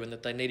turn to and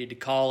that they needed to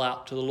call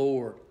out to the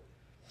Lord.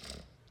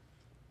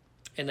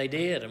 And they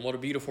did, and what a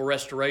beautiful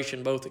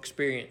restoration both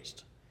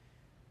experienced.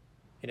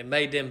 And it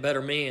made them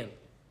better men.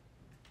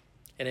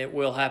 And it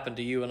will happen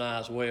to you and I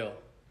as well.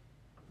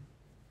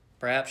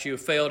 Perhaps you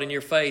have failed in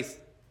your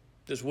faith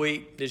this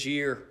week, this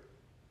year,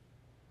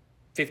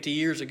 50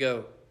 years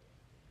ago.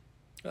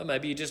 Well,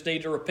 maybe you just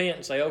need to repent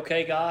and say,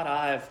 okay, God,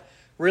 I have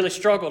really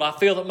struggled. I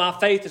feel that my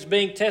faith is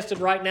being tested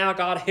right now.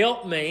 God,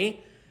 help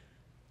me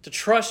to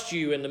trust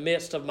you in the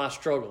midst of my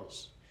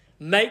struggles.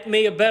 Make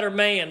me a better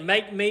man.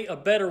 Make me a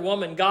better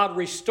woman. God,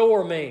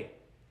 restore me.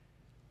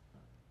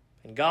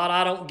 And God,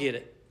 I don't get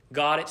it.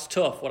 God, it's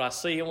tough what I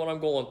see and what I'm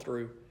going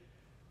through.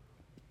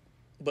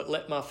 But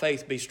let my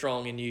faith be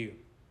strong in you.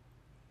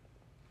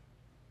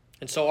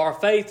 And so our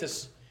faith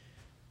is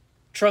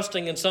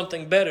trusting in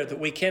something better that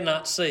we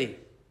cannot see.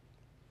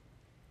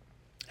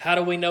 How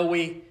do we know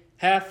we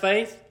have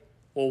faith?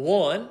 Well,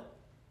 one,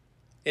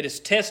 it is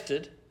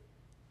tested,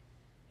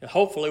 and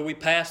hopefully we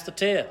pass the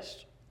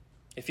test.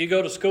 If you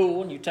go to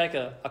school and you take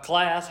a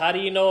class, how do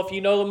you know if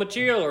you know the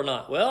material or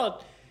not?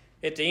 Well,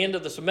 at the end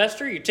of the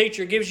semester, your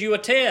teacher gives you a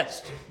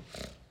test.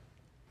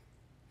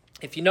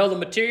 If you know the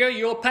material,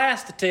 you'll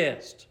pass the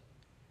test.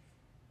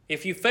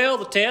 If you fail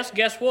the test,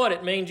 guess what?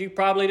 It means you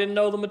probably didn't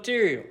know the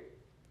material.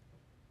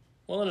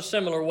 Well, in a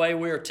similar way,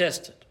 we are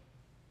tested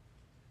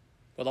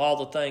with all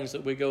the things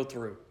that we go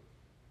through.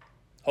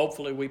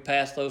 Hopefully we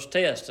pass those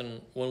tests,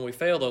 and when we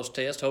fail those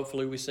tests,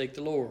 hopefully we seek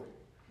the Lord.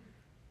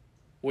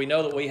 We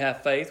know that we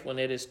have faith when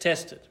it is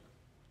tested,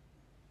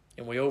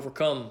 and we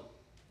overcome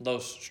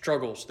those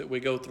struggles that we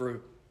go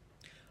through.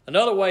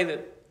 Another way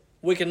that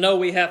we can know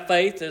we have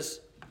faith is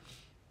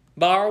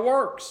by our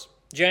works.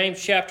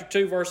 James chapter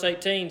 2, verse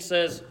 18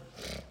 says,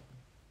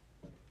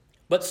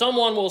 "But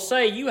someone will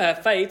say, 'You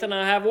have faith and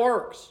I have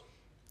works.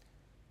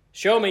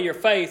 Show me your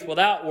faith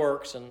without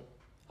works, and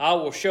I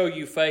will show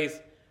you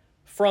faith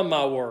from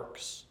my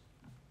works.'"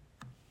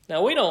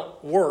 Now, we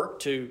don't work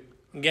to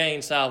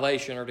gain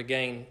salvation or to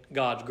gain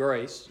God's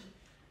grace.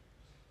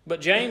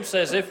 But James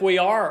says if we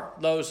are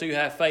those who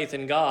have faith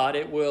in God,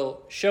 it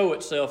will show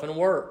itself in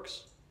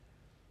works.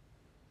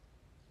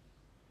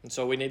 And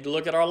so we need to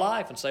look at our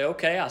life and say,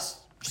 okay, I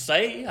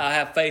say I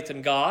have faith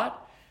in God,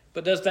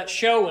 but does that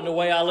show in the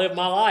way I live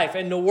my life,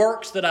 in the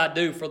works that I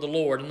do for the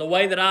Lord, in the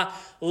way that I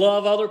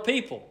love other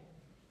people?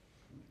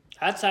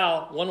 That's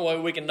how one way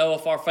we can know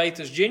if our faith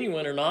is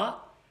genuine or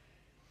not.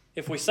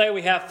 If we say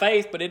we have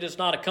faith, but it is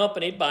not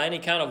accompanied by any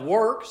kind of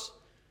works,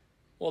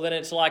 well, then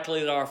it's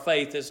likely that our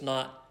faith is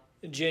not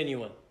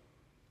genuine.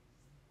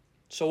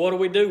 So what do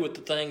we do with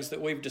the things that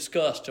we've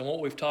discussed and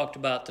what we've talked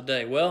about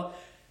today? Well,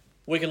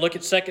 we can look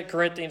at 2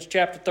 Corinthians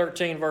chapter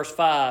 13, verse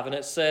 5, and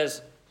it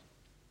says,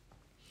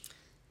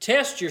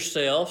 "Test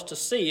yourselves to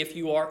see if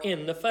you are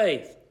in the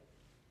faith.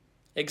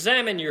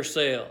 Examine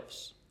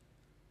yourselves.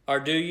 Or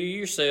do you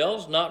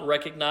yourselves not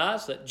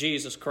recognize that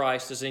Jesus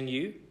Christ is in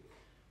you,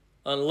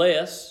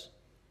 unless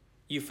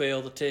you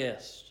fail the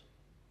test?"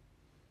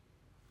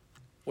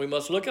 We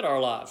must look at our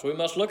lives. We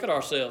must look at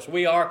ourselves.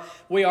 We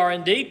are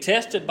indeed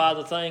tested by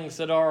the things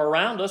that are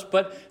around us,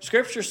 but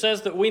Scripture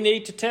says that we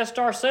need to test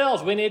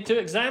ourselves. We need to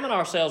examine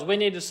ourselves. We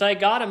need to say,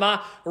 God, am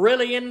I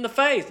really in the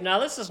faith? Now,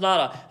 this is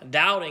not a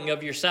doubting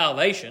of your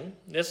salvation.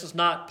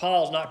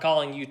 Paul's not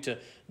calling you to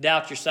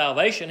doubt your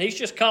salvation. He's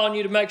just calling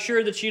you to make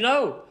sure that you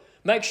know.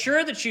 Make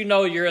sure that you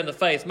know you're in the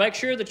faith. Make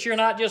sure that you're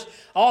not just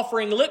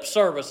offering lip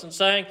service and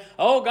saying,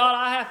 oh, God,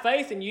 I have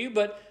faith in you,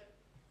 but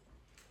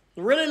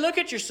really look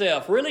at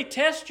yourself. Really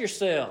test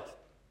yourself.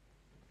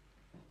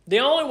 The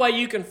only way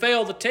you can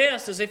fail the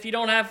test is if you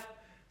don't have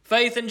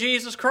faith in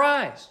Jesus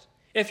Christ.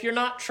 If you're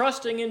not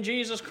trusting in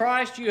Jesus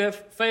Christ, you have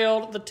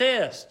failed the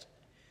test.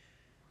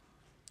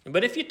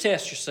 But if you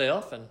test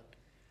yourself and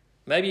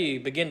maybe you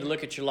begin to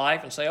look at your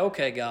life and say,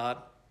 okay, God,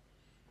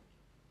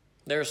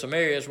 there are some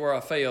areas where I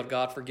failed.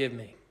 God, forgive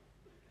me.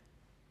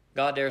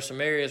 God, there are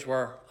some areas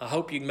where I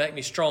hope you can make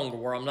me stronger,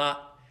 where I'm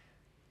not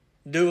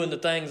doing the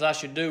things I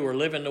should do or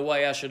living the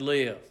way I should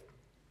live.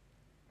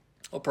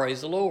 Well,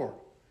 praise the Lord.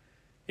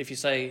 If you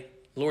say,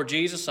 Lord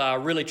Jesus, I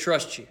really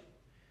trust you.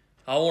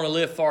 I want to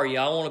live for you.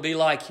 I want to be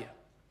like you.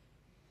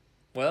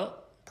 Well,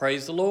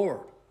 praise the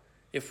Lord.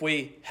 If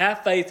we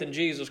have faith in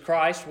Jesus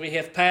Christ, we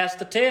have passed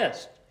the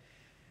test.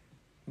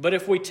 But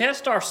if we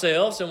test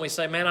ourselves and we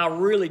say, man, I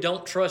really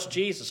don't trust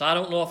Jesus. I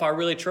don't know if I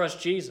really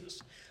trust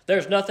Jesus.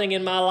 There's nothing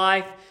in my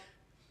life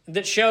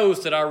that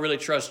shows that I really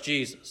trust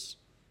Jesus.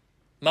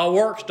 My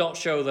works don't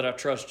show that I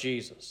trust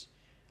Jesus.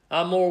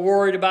 I'm more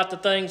worried about the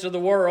things of the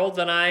world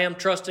than I am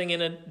trusting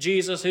in a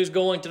Jesus who's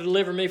going to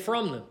deliver me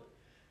from them.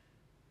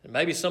 And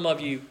maybe some of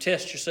you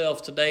test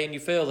yourselves today and you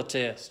fail the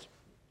test.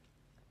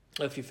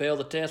 If you fail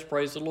the test,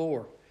 praise the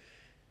Lord.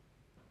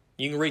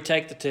 You can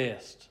retake the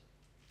test.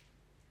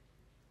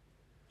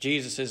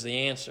 Jesus is the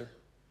answer.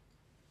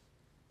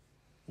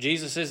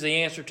 Jesus is the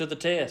answer to the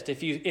test.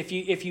 If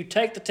you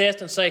take the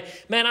test and say,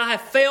 man, I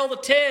have failed the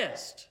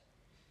test,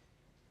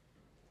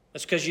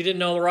 that's because you didn't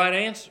know the right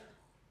answer.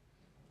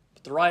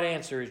 But the right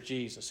answer is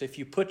Jesus. If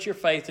you put your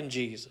faith in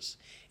Jesus,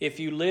 if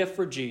you live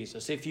for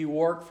Jesus, if you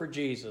work for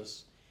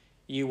Jesus,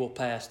 you will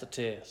pass the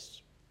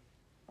test.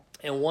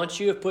 And once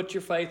you have put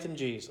your faith in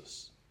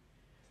Jesus,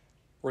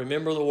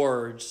 remember the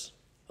words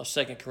of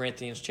 2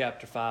 Corinthians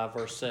chapter 5,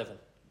 verse 7.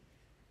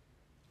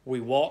 We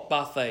walk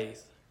by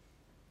faith,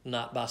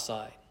 not by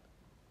sight.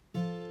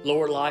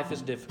 Lord, life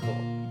is difficult.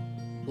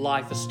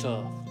 Life is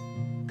tough.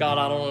 God,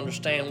 I don't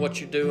understand what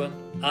you're doing.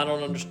 I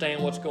don't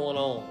understand what's going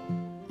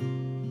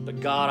on. But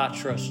God, I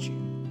trust you.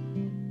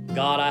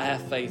 God, I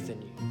have faith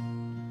in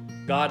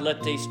you. God,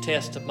 let these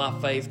tests of my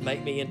faith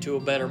make me into a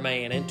better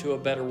man, into a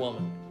better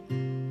woman.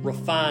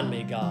 Refine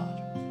me,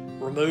 God.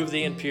 Remove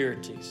the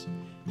impurities.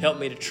 Help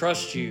me to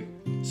trust you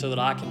so that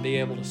I can be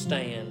able to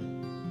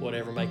stand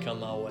whatever may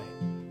come my way.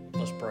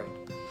 Let's pray.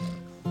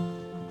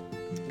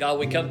 God,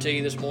 we come to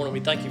you this morning. We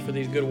thank you for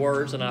these good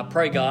words, and I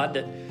pray, God,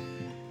 that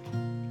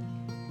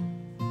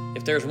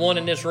if there's one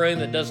in this room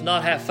that does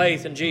not have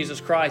faith in Jesus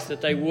Christ,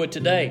 that they would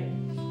today.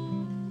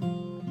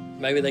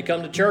 Maybe they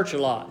come to church a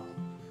lot.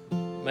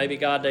 Maybe,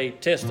 God, they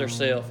test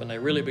themselves and they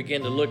really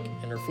begin to look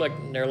and reflect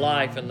in their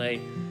life, and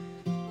they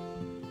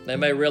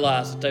may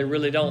realize that they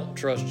really don't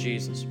trust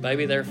Jesus.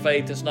 Maybe their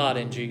faith is not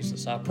in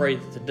Jesus. I pray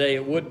that today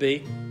it would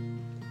be.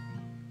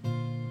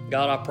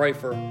 God, I pray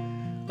for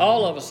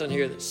all of us in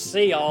here that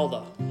see all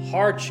the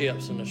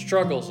hardships and the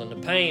struggles and the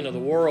pain of the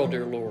world,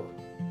 dear Lord.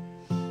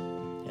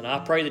 And I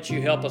pray that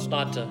you help us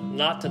not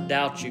to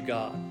doubt you,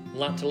 God,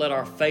 not to let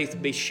our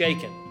faith be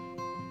shaken,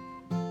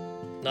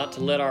 not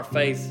to let our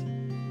faith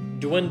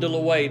dwindle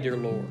away, dear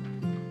Lord,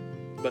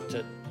 but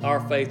that our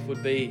faith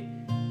would be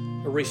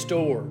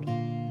restored.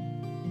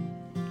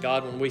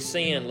 God, when we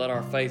sin, let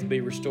our faith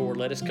be restored.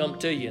 Let us come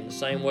to you in the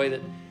same way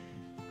that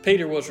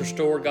Peter was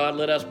restored. God,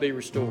 let us be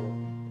restored.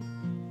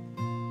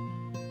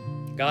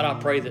 God, I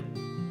pray that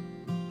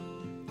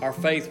our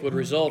faith would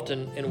result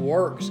in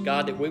works,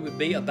 God, that we would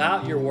be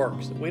about your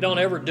works, that we don't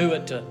ever do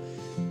it to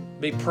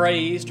be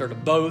praised or to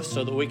boast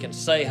so that we can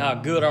say how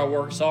good our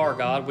works are,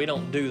 God. We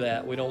don't do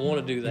that. We don't want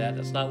to do that.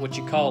 That's not what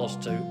you call us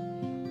to.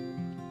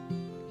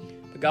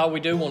 But God, we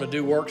do want to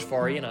do works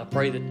for you, and I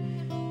pray that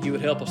you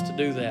would help us to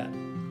do that.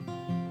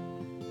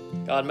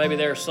 God, maybe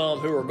there are some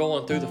who are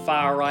going through the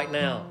fire right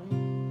now,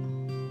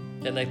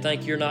 and they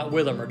think you're not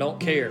with them or don't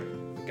care.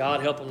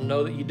 God, help them to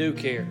know that you do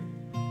care.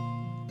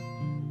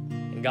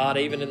 And God,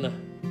 even in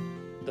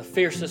the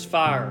fiercest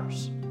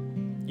fires,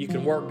 you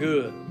can work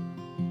good.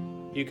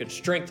 You can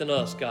strengthen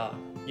us, God.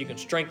 You can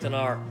strengthen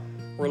our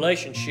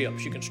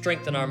relationships. You can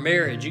strengthen our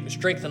marriage. You can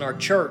strengthen our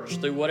church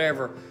through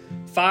whatever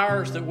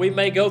fires that we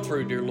may go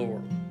through, dear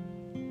Lord,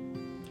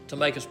 to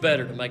make us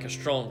better, to make us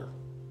stronger.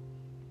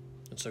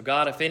 And so,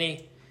 God, if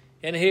any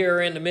in here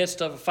are in the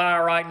midst of a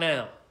fire right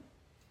now,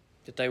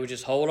 that they would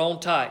just hold on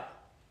tight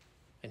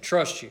and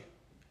trust you.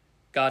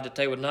 God, that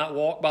they would not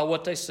walk by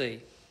what they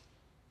see,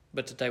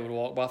 but that they would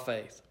walk by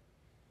faith.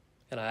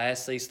 And I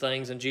ask these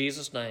things in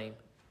Jesus' name.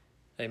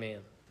 Amen.